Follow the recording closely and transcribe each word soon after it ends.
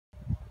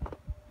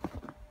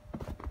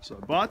So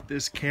I bought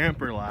this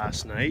camper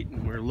last night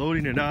and we're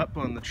loading it up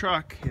on the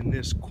truck and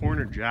this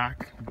corner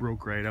jack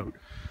broke right out.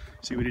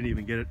 See, we didn't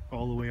even get it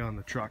all the way on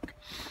the truck.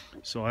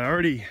 So I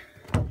already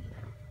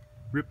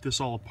ripped this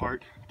all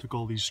apart, took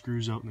all these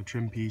screws out in the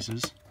trim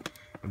pieces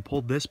and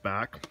pulled this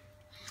back.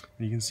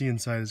 And you can see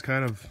inside is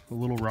kind of a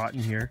little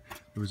rotten here.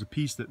 There was a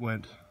piece that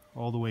went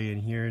all the way in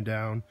here and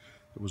down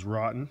that was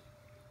rotten.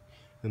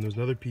 And there's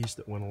another piece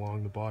that went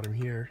along the bottom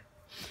here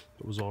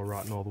that was all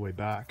rotten all the way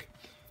back.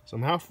 So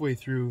I'm halfway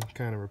through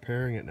kind of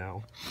repairing it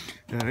now.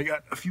 And I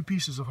got a few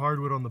pieces of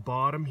hardwood on the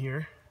bottom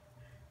here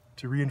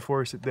to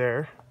reinforce it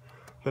there.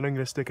 Then I'm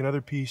going to stick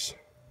another piece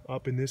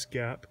up in this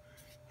gap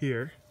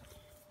here.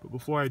 But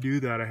before I do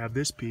that, I have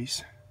this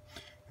piece.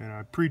 And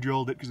I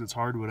pre-drilled it because it's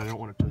hardwood. I don't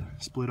want it to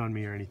split on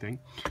me or anything.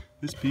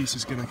 This piece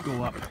is going to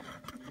go up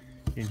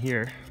in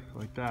here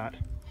like that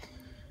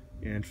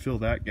and fill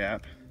that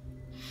gap.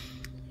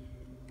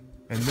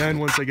 And then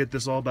once I get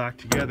this all back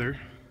together,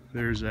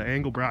 there's an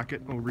angle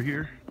bracket over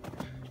here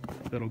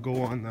that'll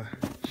go on the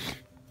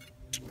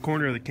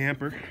corner of the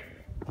camper.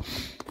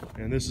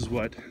 And this is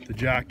what the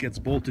jack gets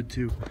bolted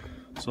to.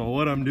 So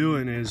what I'm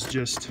doing is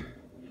just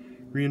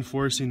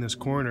reinforcing this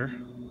corner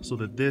so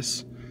that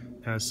this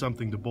has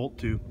something to bolt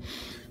to.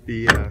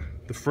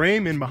 The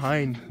frame in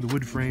behind, the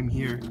wood frame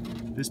here,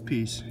 this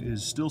piece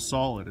is still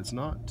solid. It's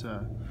not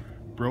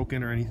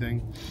broken or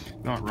anything,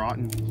 not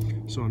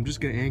rotten. So I'm just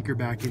going to anchor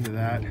back into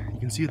that. You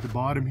can see at the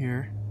bottom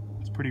here,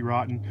 it's pretty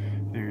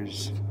rotten.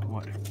 There's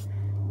what,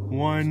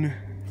 one,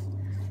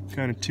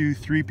 kind of two,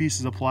 three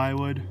pieces of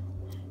plywood.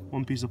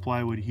 One piece of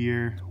plywood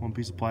here, one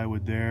piece of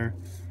plywood there,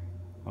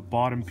 a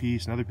bottom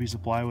piece, another piece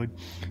of plywood.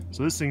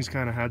 So this thing's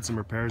kind of had some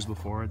repairs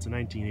before. It's a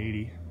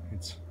 1980.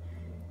 It's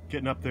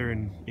getting up there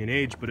in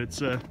age, but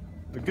it's a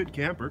good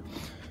camper.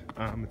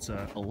 It's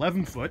a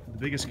 11 foot, the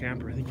biggest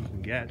camper I think you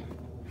can get.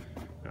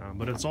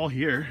 But it's all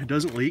here. It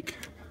doesn't leak.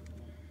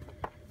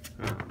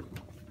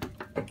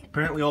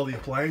 Apparently all the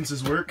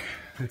appliances work.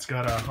 It's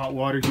got a hot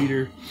water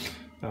heater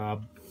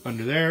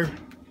under there,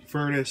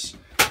 furnace,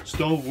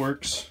 stove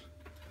works,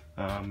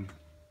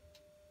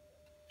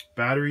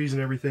 batteries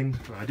and everything.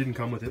 I didn't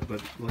come with it,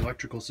 but the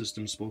electrical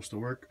system's supposed to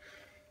work.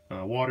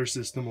 Water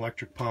system,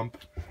 electric pump,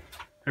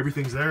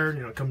 everything's there.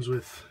 You know, it comes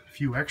with a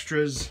few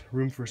extras,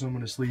 room for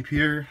someone to sleep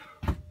here,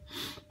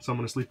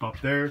 someone to sleep up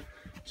there.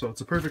 So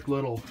it's a perfect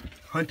little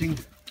hunting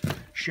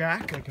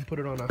shack. I can put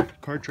it on a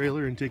car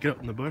trailer and take it out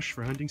in the bush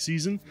for hunting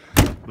season.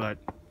 But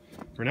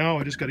for now,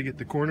 I just got to get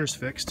the corners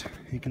fixed.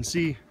 You can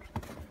see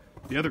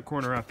the other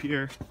corner up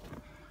here,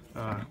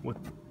 what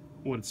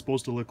it's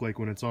supposed to look like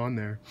when it's on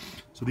there.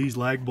 So these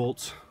lag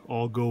bolts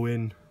all go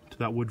in to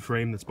that wood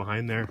frame that's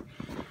behind there,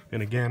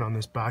 and again on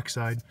this back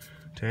side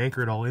to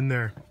anchor it all in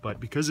there. But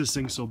because this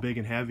thing's so big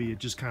and heavy, it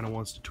just kind of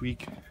wants to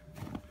tweak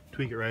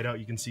it right out.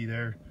 You can see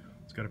there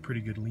it's got a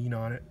pretty good lean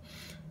on it,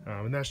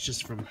 and that's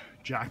just from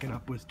jacking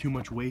up with too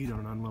much weight on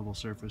an unlevel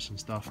surface and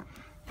stuff.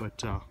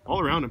 But all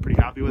around I'm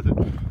pretty happy with it.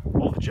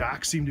 All the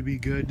jacks seem to be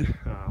good.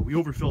 We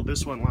overfilled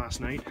this one last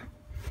night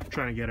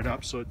trying to get it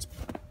up, so it's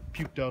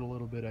puked out a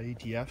little bit of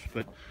ATF,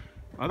 but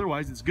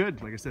otherwise it's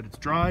good. Like I said, it's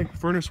dry,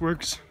 furnace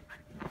works,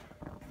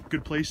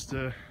 good place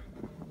to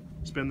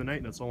spend the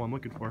night. That's all I'm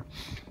looking for.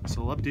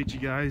 So I'll update you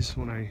guys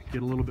when I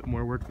get a little bit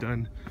more work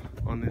done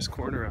on this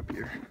corner up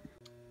here.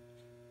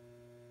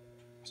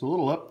 So a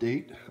little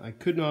update, I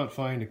could not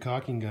find a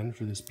caulking gun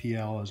for this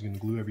PL. I was going to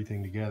glue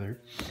everything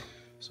together.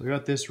 So I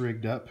got this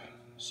rigged up,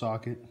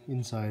 socket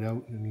inside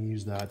out, and we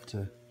use that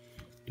to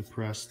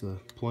depress the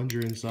plunger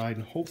inside,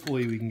 and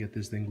hopefully we can get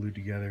this thing glued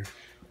together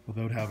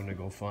without having to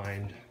go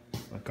find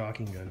a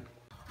caulking gun.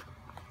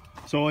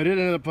 So I did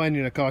end up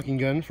finding a caulking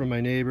gun from my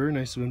neighbor.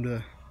 Nice of him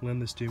to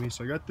lend this to me.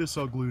 So I got this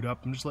all glued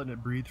up. I'm just letting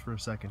it breathe for a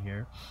second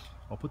here.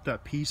 I'll put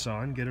that piece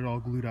on, get it all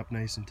glued up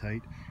nice and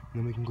tight, and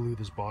then we can glue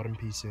this bottom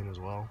piece in as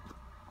well.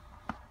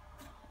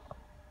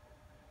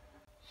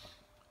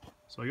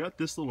 So I got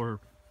this little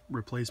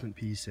replacement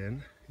piece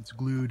in. It's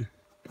glued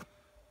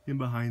in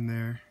behind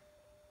there,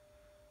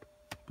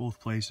 both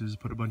places.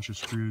 Put a bunch of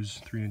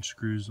screws, 3-inch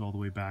screws all the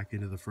way back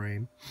into the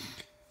frame,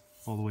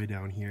 all the way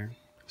down here.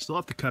 Still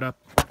have to cut up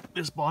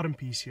this bottom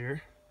piece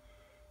here,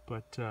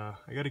 but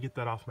I got to get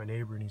that off my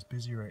neighbor and he's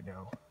busy right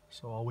now.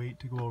 So I'll wait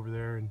to go over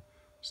there and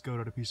scout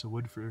out a piece of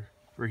wood for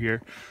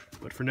here.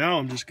 But for now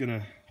I'm just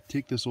gonna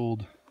take this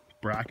old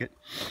bracket.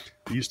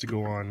 It used to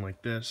go on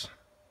like this,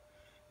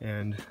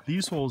 and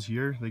these holes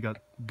here, they got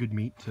good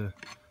meat to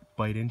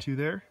bite into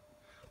there.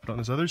 But on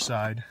this other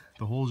side,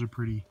 the holes are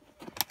pretty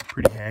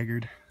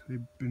haggard. They've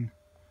been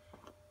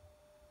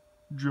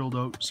drilled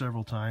out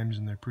several times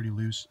and they're pretty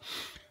loose.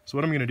 So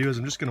what I'm going to do is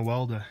I'm just going to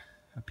weld a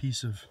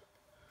piece of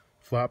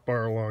flat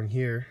bar along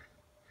here.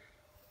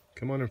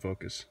 Come on and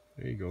focus.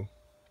 There you go.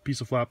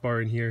 Piece of flat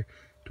bar in here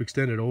to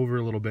extend it over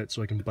a little bit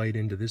so I can bite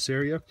into this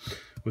area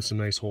with some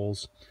nice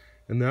holes.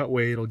 And that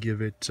way it'll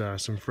give it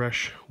some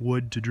fresh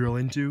wood to drill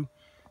into,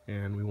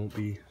 and we won't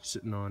be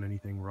sitting on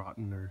anything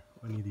rotten or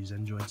any of these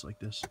end joints like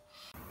this.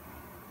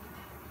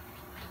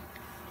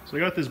 So I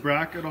got this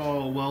bracket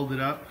all welded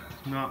up.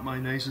 Not my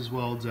nicest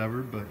welds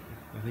ever, but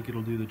I think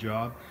it'll do the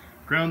job.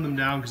 ground them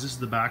down because this is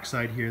the back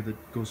side here that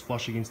goes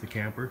flush against the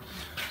camper.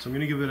 So I'm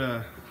going to give it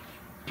a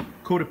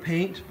coat of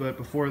paint, but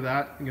before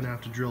that I'm going to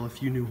have to drill a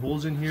few new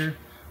holes in here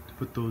to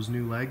put those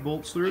new lag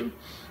bolts through.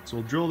 So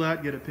we'll drill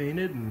that, get it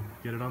painted, and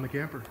get it on the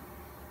camper.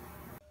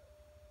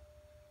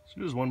 So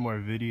there's one more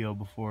video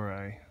before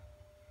I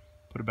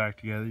put it back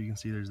together. You can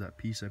see there's that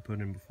piece I put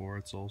in before.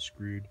 It's all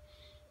screwed.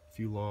 A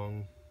few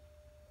long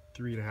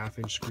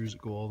 3.5-inch screws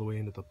that go all the way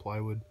into the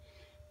plywood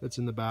that's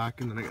in the back,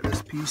 and then I got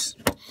this piece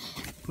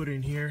put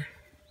in here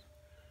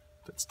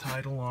that's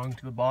tied along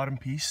to the bottom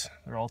piece.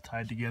 They're all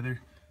tied together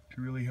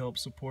to really help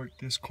support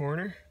this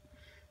corner.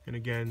 And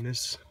again,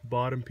 this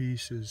bottom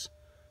piece is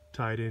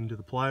tied into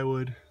the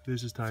plywood.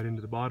 This is tied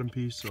into the bottom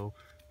piece, so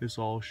this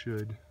all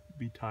should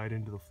be tied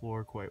into the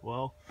floor quite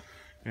well.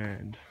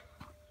 And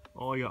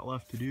all I got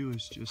left to do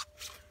is just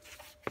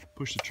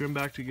push the trim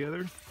back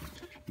together,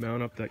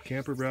 mount up that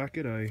camper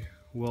bracket. I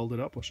welded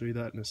up, I'll show you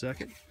that in a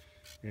second,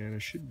 and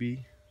it should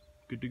be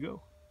good to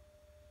go.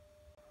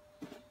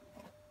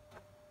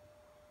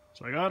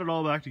 So I got it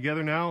all back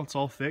together now, it's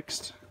all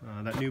fixed.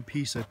 That new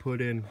piece I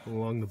put in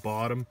along the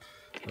bottom,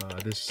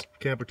 this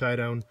camper tie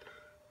down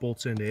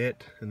bolts into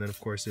it, and then of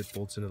course it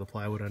bolts into the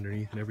plywood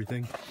underneath and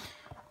everything.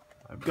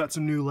 I've got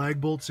some new lag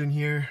bolts in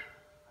here,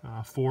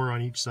 4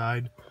 on each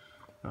side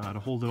to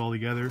hold it all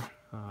together.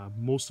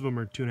 Most of them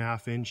are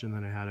 2.5 inch, and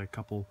then I had a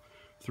couple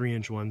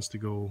 3-inch ones to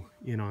go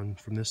in on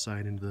from this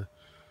side into the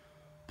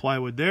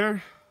plywood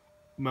there.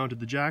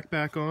 Mounted the jack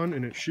back on,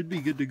 and it should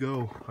be good to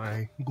go.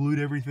 I glued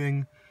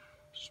everything,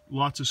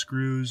 lots of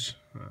screws.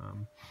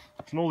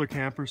 It's an older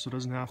camper, so it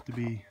doesn't have to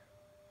be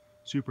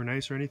super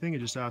nice or anything. It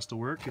just has to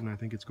work, and I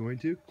think it's going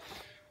to.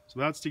 So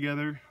that's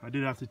together. I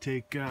did have to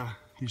take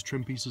these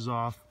trim pieces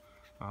off,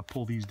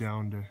 pull these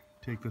down to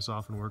take this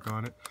off and work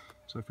on it.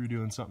 So if you're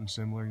doing something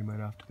similar, you might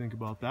have to think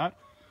about that.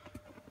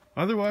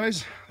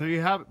 Otherwise, there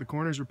you have it. The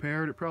corner's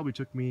repaired. It probably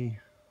took me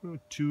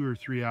 2 or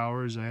 3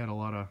 hours. I had a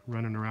lot of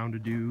running around to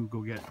do,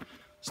 go get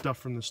stuff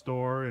from the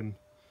store and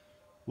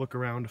look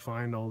around to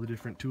find all the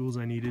different tools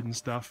I needed and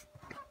stuff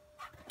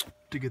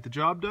to get the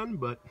job done.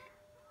 But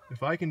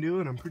if I can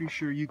do it, I'm pretty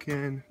sure you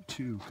can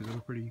too, because I'm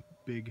a pretty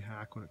big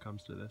hack when it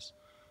comes to this.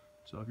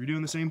 So if you're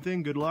doing the same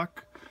thing, good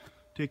luck.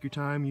 Take your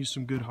time, use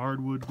some good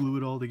hardwood, glue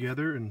it all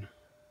together, and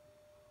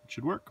it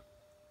should work.